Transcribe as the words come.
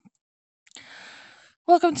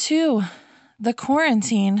Welcome to the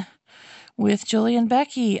quarantine with Julie and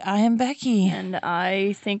Becky. I am Becky. And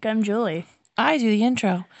I think I'm Julie. I do the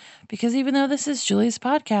intro because even though this is Julie's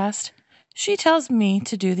podcast, she tells me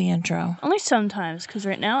to do the intro. Only sometimes, because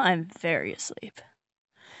right now I'm very asleep.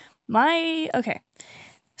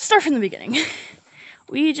 Start from the beginning.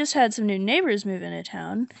 We just had some new neighbors move into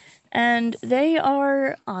town, and they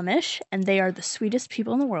are Amish, and they are the sweetest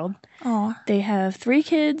people in the world. Oh, They have 3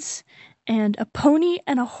 kids and a pony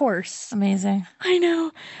and a horse. amazing. I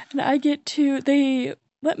know. And they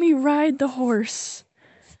let me ride the horse.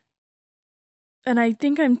 And I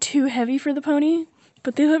think I'm too heavy for the pony,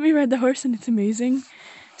 but they let me ride the horse and it's amazing.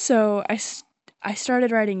 So I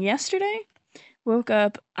started riding yesterday, woke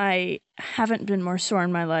up, I haven't been more sore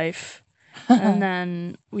in my life. And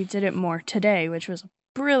then we did it more today, which was a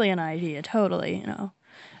brilliant idea, totally,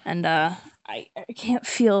 And I can't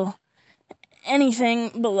feel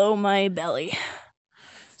anything below my belly.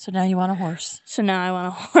 So now you want a horse. So now I want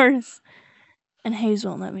a horse. And Hayes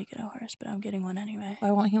won't let me get a horse, but I'm getting one anyway.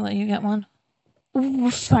 Why won't he let you get one?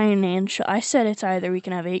 Financial. I said it's either we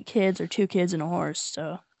can have 8 kids or 2 kids and a horse,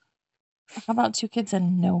 so. How about 2 kids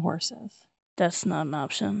and no horses? That's not an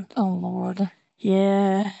option. Oh, Lord.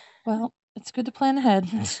 Yeah. Well, it's good to plan ahead.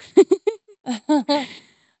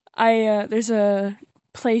 There's a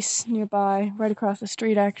place nearby, right across the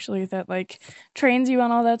street actually, that trains you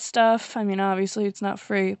on all that stuff. I mean, obviously it's not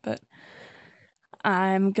free, but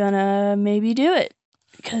I'm gonna maybe do it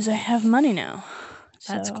because I have money now.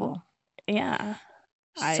 That's cool. Yeah.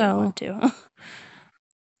 I So, want to.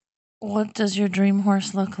 what does your dream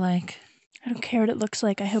horse look like? I don't care what it looks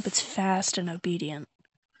like. I hope it's fast and obedient.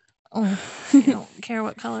 Oh, you don't care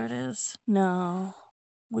what color it is? No.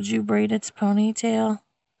 Would you braid its ponytail?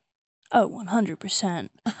 Oh, 100%.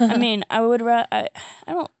 I mean, I would I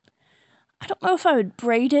don't know if I would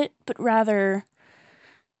braid it, but rather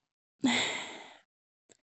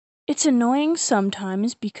it's annoying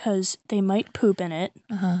sometimes because they might poop in it.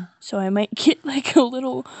 Uh-huh. So I might get a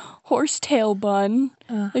little horsetail bun,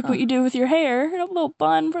 like what you do with your hair, a little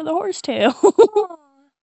bun for the horsetail.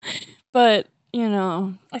 But,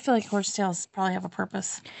 I feel like horsetails probably have a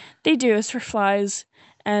purpose. They do. It's for flies.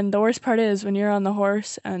 And the worst part is when you're on the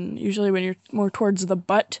horse, and usually when you're more towards the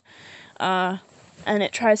butt, and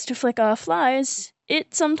it tries to flick off flies,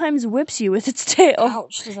 it sometimes whips you with its tail.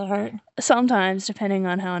 Ouch, does it hurt? Sometimes, depending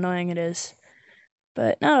on how annoying it is.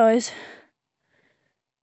 But not always.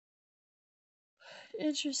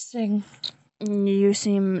 Interesting. You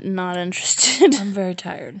seem not interested. I'm very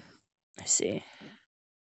tired. I see.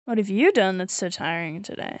 What have you done that's so tiring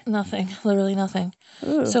today? Nothing. Literally nothing.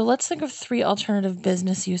 Ooh. So let's think of 3 alternative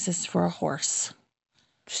business uses for a horse.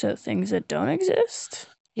 So things that don't exist?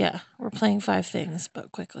 Yeah, we're playing 5 things,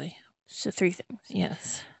 but quickly. So 3 things.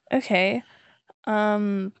 Yes. Okay.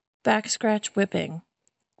 Back scratch whipping.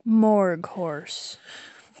 Morgue horse.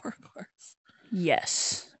 Morgue horse.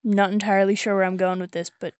 Yes. Not entirely sure where I'm going with this,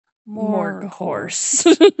 but morgue horse.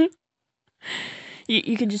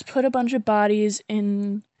 You can just put a bunch of bodies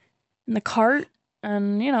in the cart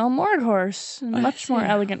and, morgue horse. Much more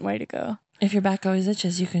elegant way to go. If your back always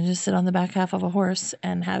itches, you can just sit on the back half of a horse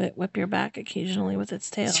and have it whip your back occasionally with its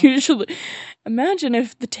tail. Usually, imagine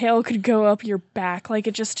if the tail could go up your back,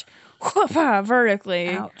 it just vertically.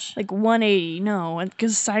 Ouch. 180. No, it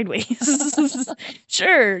goes sideways.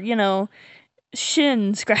 Sure,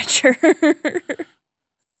 shin scratcher. Is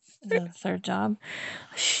that a third job?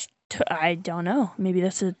 I don't know. Maybe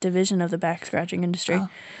that's a division of the back scratching industry. Oh.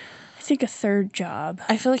 I think a third job.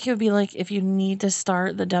 I feel like it would be like if you need to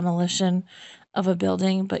start the demolition of a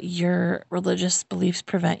building, but your religious beliefs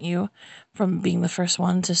prevent you from being the first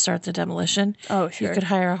one to start the demolition. Oh, sure. You could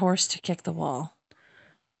hire a horse to kick the wall.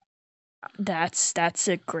 That's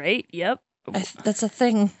a great, yep. That's a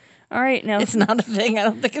thing. All right, now. It's not a thing. I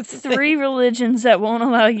don't think it's a 3 thing. religions that won't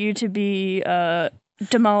allow you to be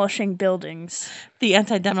demolishing buildings. The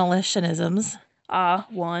anti-demolitionisms.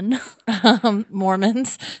 1.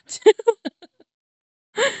 Mormons.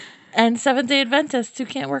 And Seventh-day Adventists who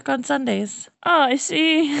can't work on Sundays. Oh, I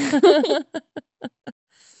see.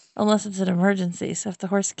 Unless it's an emergency. So if the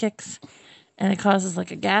horse kicks and it causes a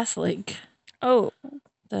gas leak. Oh.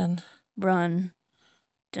 Then run.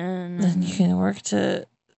 Dun. Then you can work to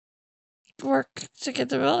get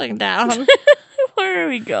the building down. Where are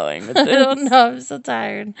we going with this? I don't know. I'm so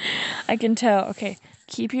tired. I can tell. Okay.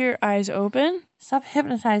 Keep your eyes open. Stop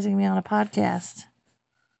hypnotizing me on a podcast.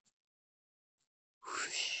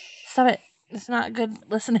 Stop it. It's not good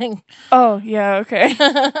listening. Oh, yeah, okay.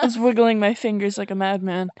 I was wiggling my fingers like a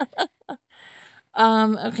madman.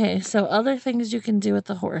 Okay, so other things you can do with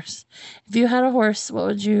the horse. If you had a horse, what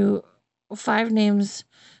would you 5 names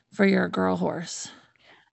for your girl horse.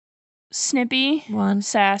 Snippy. 1,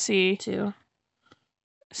 Sassy. 2,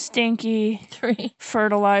 Stinky. 3,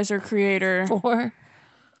 Fertilizer creator. 4,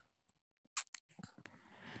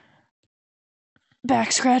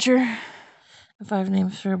 Back scratcher. 5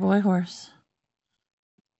 names for your boy horse.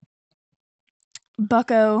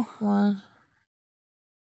 Bucko. 1,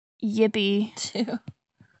 Yippee. 2,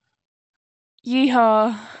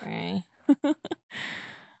 Yeehaw. 3,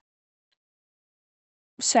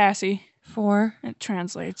 Sassy. 4. It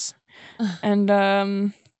translates. And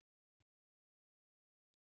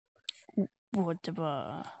What's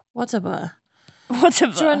What's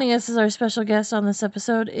up? Joining us as our special guest on this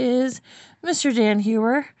episode is Mr. Dan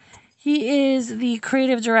Huber. He is the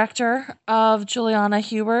creative director of Juliana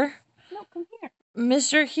Huber. No, come here.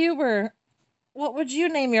 Mr. Huber, what would you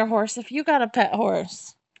name your horse if you got a pet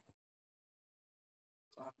horse?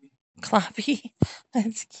 Cloppy.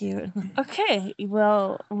 That's cute. Okay,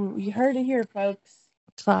 well, you heard it here, folks.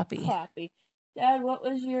 Cloppy. Cloppy. Dad, what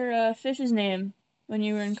was your fish's name when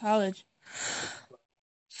you were in college?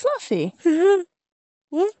 Fluffy.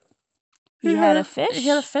 What? He had a fish? He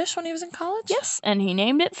had a fish when he was in college? Yes, and he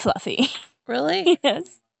named it Fluffy. Really?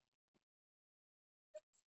 Yes.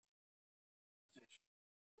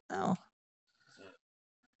 Oh.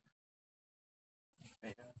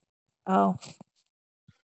 Oh.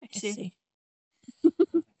 I see.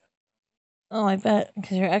 Oh, I bet,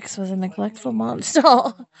 because your ex was a neglectful monster.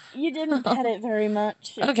 You didn't pet it very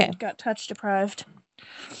much. Okay. It got touch deprived.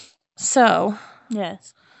 So,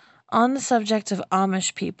 Yes. on the subject of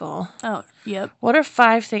Amish people, Oh, yep. what are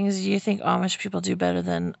 5 things you think Amish people do better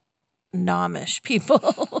than Nomish people?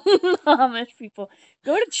 Amish people.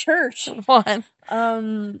 Go to church. 1.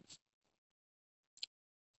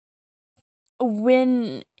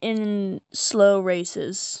 Win in slow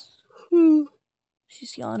races.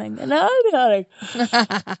 She's yawning, and I'm yawning.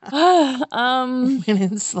 Win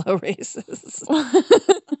in slow races. Well,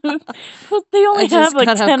 they only have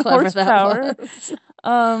like 10 horsepower.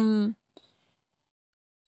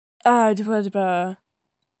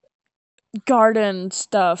 Garden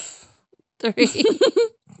stuff. 3.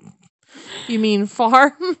 You mean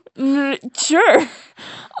farm? Sure.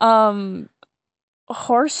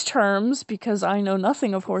 Horse terms, because I know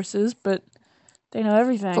nothing of horses, but they know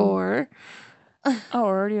everything. 4. Oh,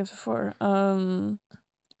 already up to 4. I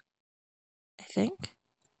think.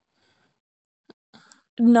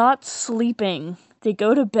 Not sleeping. They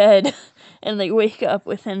go to bed and they wake up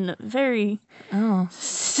within very... Oh.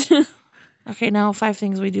 Okay, now 5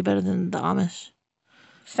 things we do better than the Amish.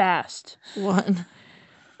 Fast. 1.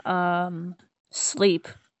 Sleep.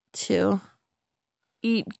 2.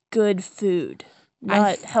 Eat good food.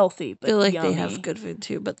 Not healthy, but I feel like yummy. they have good food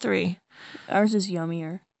too, but 3. Ours is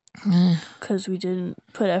yummier. Because we didn't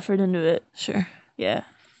put effort into it. Sure. Yeah.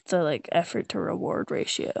 The, like, effort to reward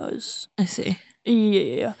ratio is... I see.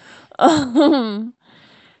 Yeah. We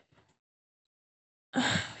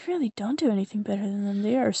really don't do anything better than them.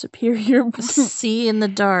 They are superior. See in the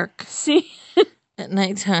dark. See? At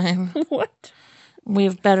nighttime. What? We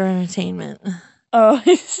have better entertainment. Oh,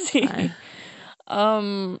 I see.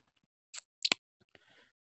 5.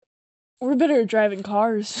 We're better at driving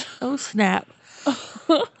cars. Oh, snap. I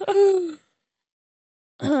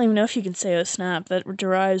don't even know if you can say "oh snap." That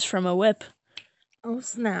derives from a whip. Oh,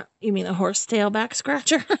 snap. You mean a horse tail back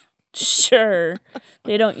scratcher? Sure.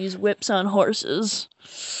 They don't use whips on horses.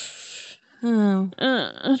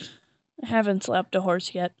 I haven't slapped a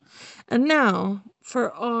horse yet. And now,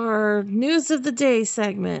 for our News of the Day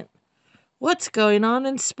segment. What's going on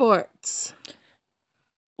in sports?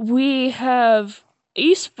 We have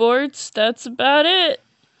esports. That's about it.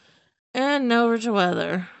 And over to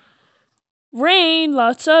weather. Rain,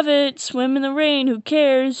 lots of it. Swim in the rain, who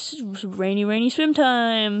cares? Rainy, rainy swim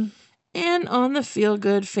time. And on the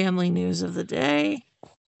feel-good family news of the day.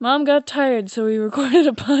 Mom got tired, so we recorded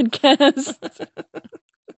a podcast.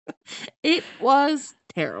 It was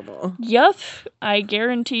terrible. Yup. I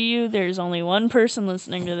guarantee you there's only one person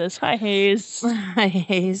listening to this. Hi, Hayes. Hi,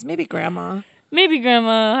 Hayes. Maybe Grandma. Maybe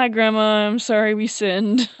Grandma. Hi, Grandma. I'm sorry we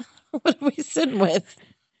sinned. What are we sitting with?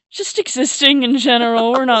 Just existing in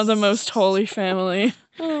general. We're not the most holy family.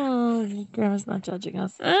 Oh, Grandma's not judging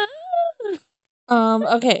us.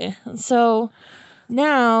 Okay, so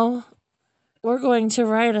now we're going to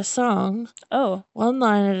write a song. Oh. 1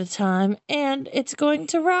 line at a time, and it's going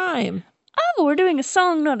to rhyme. Oh, we're doing a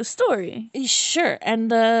song, not a story. Sure,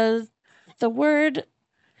 and the word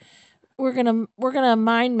we're gonna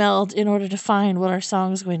mind meld in order to find what our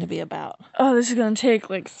song is going to be about. Oh, this is gonna take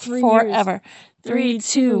like 3 years. Forever. 3,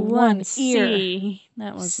 2, 1. Ear. C.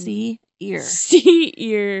 That was C ear. Sea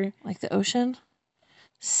ear. Like the ocean?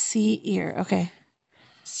 Sea ear. Okay.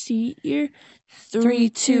 Sea ear. 3,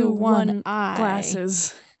 2, 1. Eye.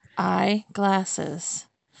 Glasses. Eyeglasses.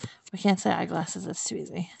 We can't say eyeglasses. That's too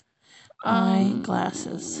easy.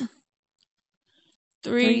 Eyeglasses.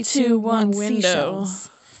 3, 2, 1. Window. Seashells.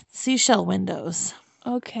 Seashell windows.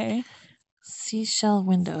 Okay. Seashell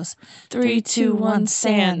windows. 3, 2, 1.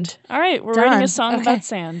 Sand. All right, we're Done. writing a song Okay. about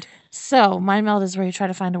sand. So, Mind Meld is where you try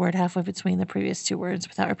to find a word halfway between the previous two words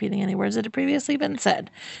without repeating any words that had previously been said.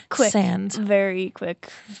 Quick. Sand. Very quick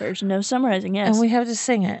version of summarizing, yes. And we have to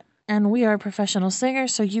sing it. And we are professional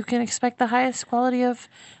singers, so you can expect the highest quality of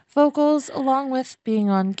vocals along with being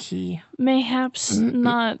on key. Mayhaps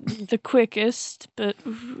not the quickest, but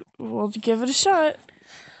we'll give it a shot.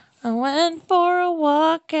 I went for a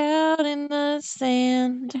walk out in the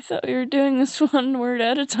sand. I thought we were doing this one word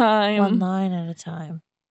at a time. One line at a time.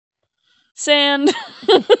 Sand.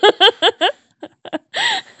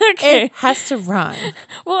 Okay. It has to rhyme.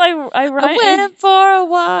 Well, I went for a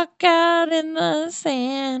walk out in the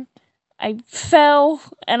sand. I fell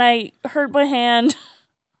and I hurt my hand.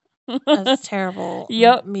 That's terrible.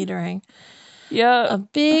 Yep. Metering. Yep. A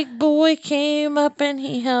big boy came up and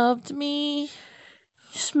he helped me.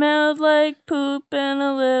 Smelled like poop and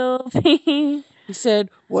a little pee. He said,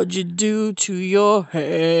 "What'd you do to your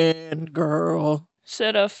hand, girl?"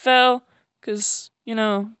 Said I fell, 'cause,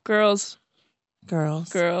 girls.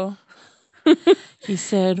 Girl. He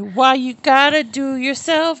said, "Why you gotta do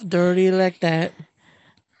yourself dirty like that?"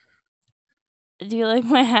 Do you like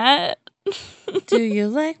my hat? Do you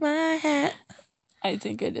like my hat? I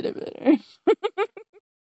think I did it better.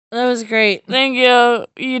 That was great. Thank you.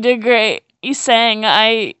 You did great. You sang.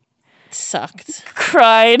 I sucked.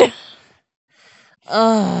 Cried.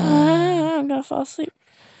 Ugh. I'm gonna fall asleep.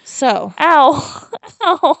 So. Ow.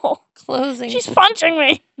 Ow. Closing. She's punching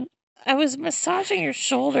me. I was massaging your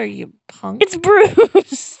shoulder, you punk. It's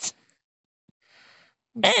bruised.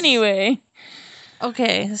 Anyway.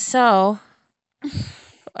 Okay, so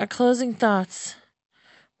our closing thoughts.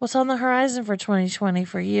 What's on the horizon for 2020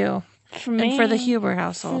 for you? For me? And for the Huber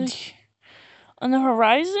household. On the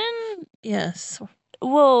horizon? Yes.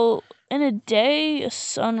 Well, in a day, a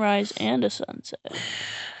sunrise and a sunset.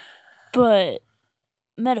 But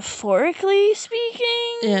metaphorically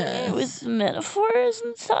speaking, yes. with metaphors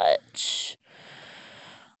and such,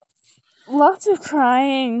 lots of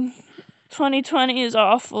crying. 2020 is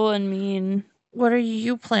awful and mean. What are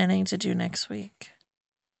you planning to do next week?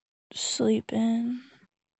 Sleep in.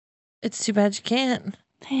 It's too bad you can't.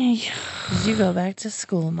 Hey. 'Cause you go back to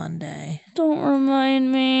school Monday. Don't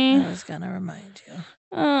remind me. I was gonna remind you.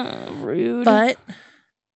 Rude. But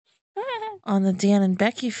on the Dan and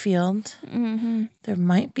Becky field, there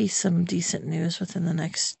might be some decent news within the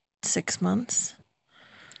next 6 months.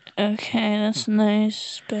 Okay, that's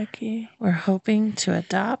nice, Becky. We're hoping to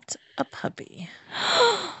adopt a puppy.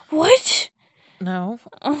 What? No,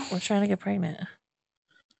 we're trying to get pregnant.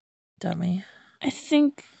 Dummy. I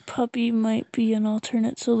think puppy might be an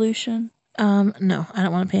alternate solution. No, I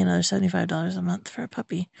don't want to pay another $75 a month for a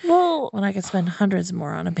puppy. Well, when I could spend hundreds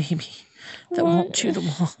more on a baby that won't chew the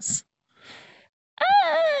walls.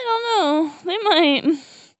 I don't know. They might.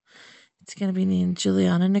 It's gonna be named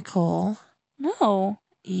Juliana Nicole. No.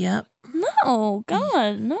 Yep. No,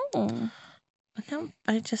 God, no. No,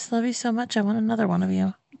 I just love you so much. I want another one of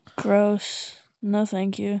you. Gross. No,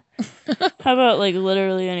 thank you. How about,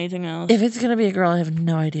 literally anything else? If it's going to be a girl, I have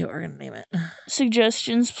no idea what we're going to name it.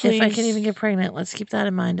 Suggestions, please. If I can even get pregnant, let's keep that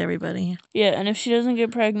in mind, everybody. Yeah, and if she doesn't get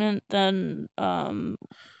pregnant, then,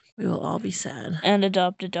 we will all be sad. And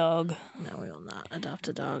adopt a dog. No, we will not adopt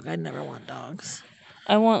a dog. I never want dogs.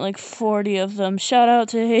 I want, 40 of them. Shout out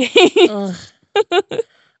to Hayes.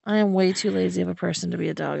 I am way too lazy of a person to be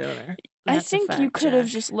a dog owner. I think you could have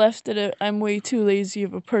just left it at I'm way too lazy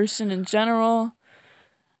of a person in general.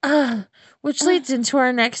 Which leads into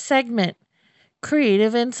our next segment,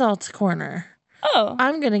 Creative Insults Corner. Oh.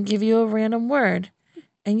 I'm going to give you a random word,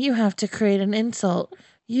 and you have to create an insult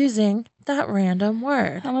using that random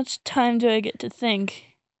word. How much time do I get to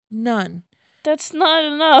think? None. That's not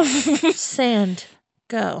enough. Sand.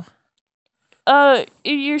 Go.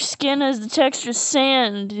 Your skin has the texture of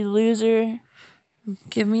sand, you loser.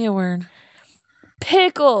 Give me a word.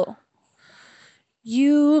 Pickle.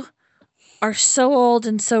 You are so old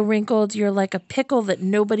and so wrinkled, you're like a pickle that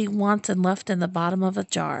nobody wants and left in the bottom of a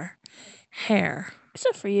jar. Hair.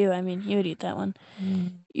 Except for you, you would eat that one.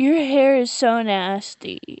 Your hair is so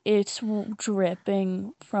nasty. It's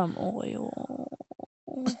dripping from oil.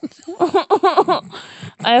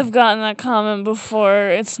 I have gotten that comment before.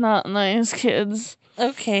 It's not nice, kids.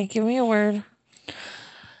 Okay, give me a word.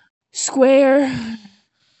 Square.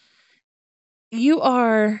 You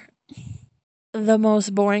are the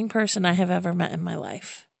most boring person I have ever met in my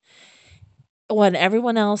life. When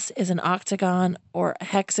everyone else is an octagon or a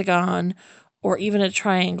hexagon or even a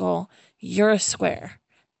triangle, you're a square.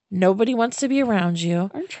 Nobody wants to be around you.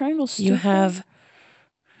 Aren't triangles stupid? You have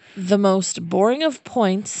the most boring of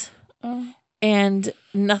points, and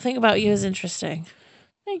nothing about you is interesting.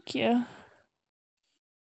 Thank you.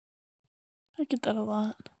 I get that a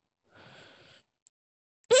lot.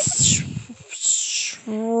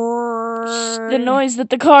 The noise that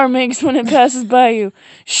the car makes when it passes by you.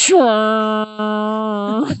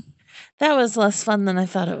 That was less fun than I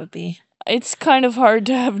thought it would be. It's kind of hard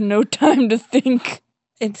to have no time to think.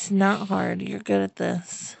 It's not hard. You're good at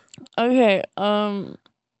this. Okay,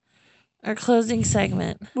 Our closing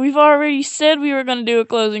segment. We've already said we were going to do a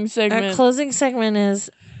closing segment. Our closing segment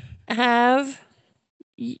is have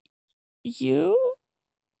you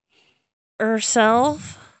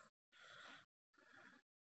yourself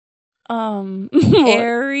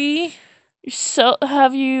airy.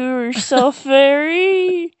 Have you yourself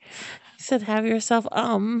airy? You said have yourself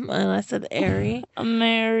and I said airy. A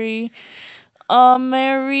merry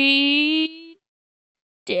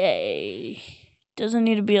day. Doesn't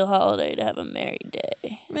need to be a holiday to have a merry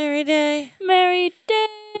day. Merry day. Merry day.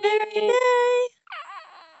 Merry day.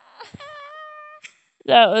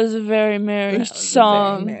 That was a very merry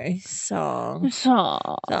song. A very merry song.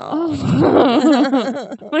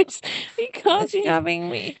 What's he copying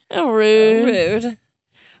me? Rude.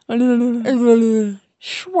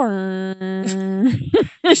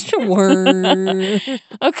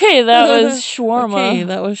 Okay, that was shawarma. Okay,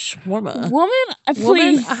 that was shawarma. Woman,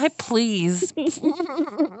 I please.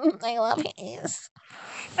 I love his.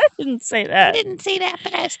 I didn't say that. I didn't say that,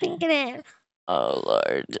 but I was thinking it. Oh,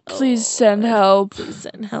 Lord. Please send help. Please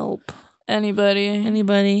send help.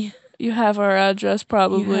 Anybody. You have our address,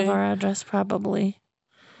 probably.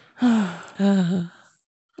 Ow.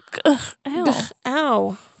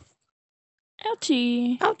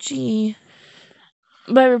 Ouchie.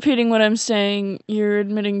 By repeating what I'm saying, you're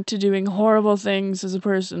admitting to doing horrible things as a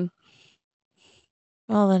person.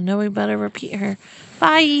 Well, then, no, we better repeat her.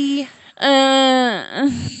 Bye.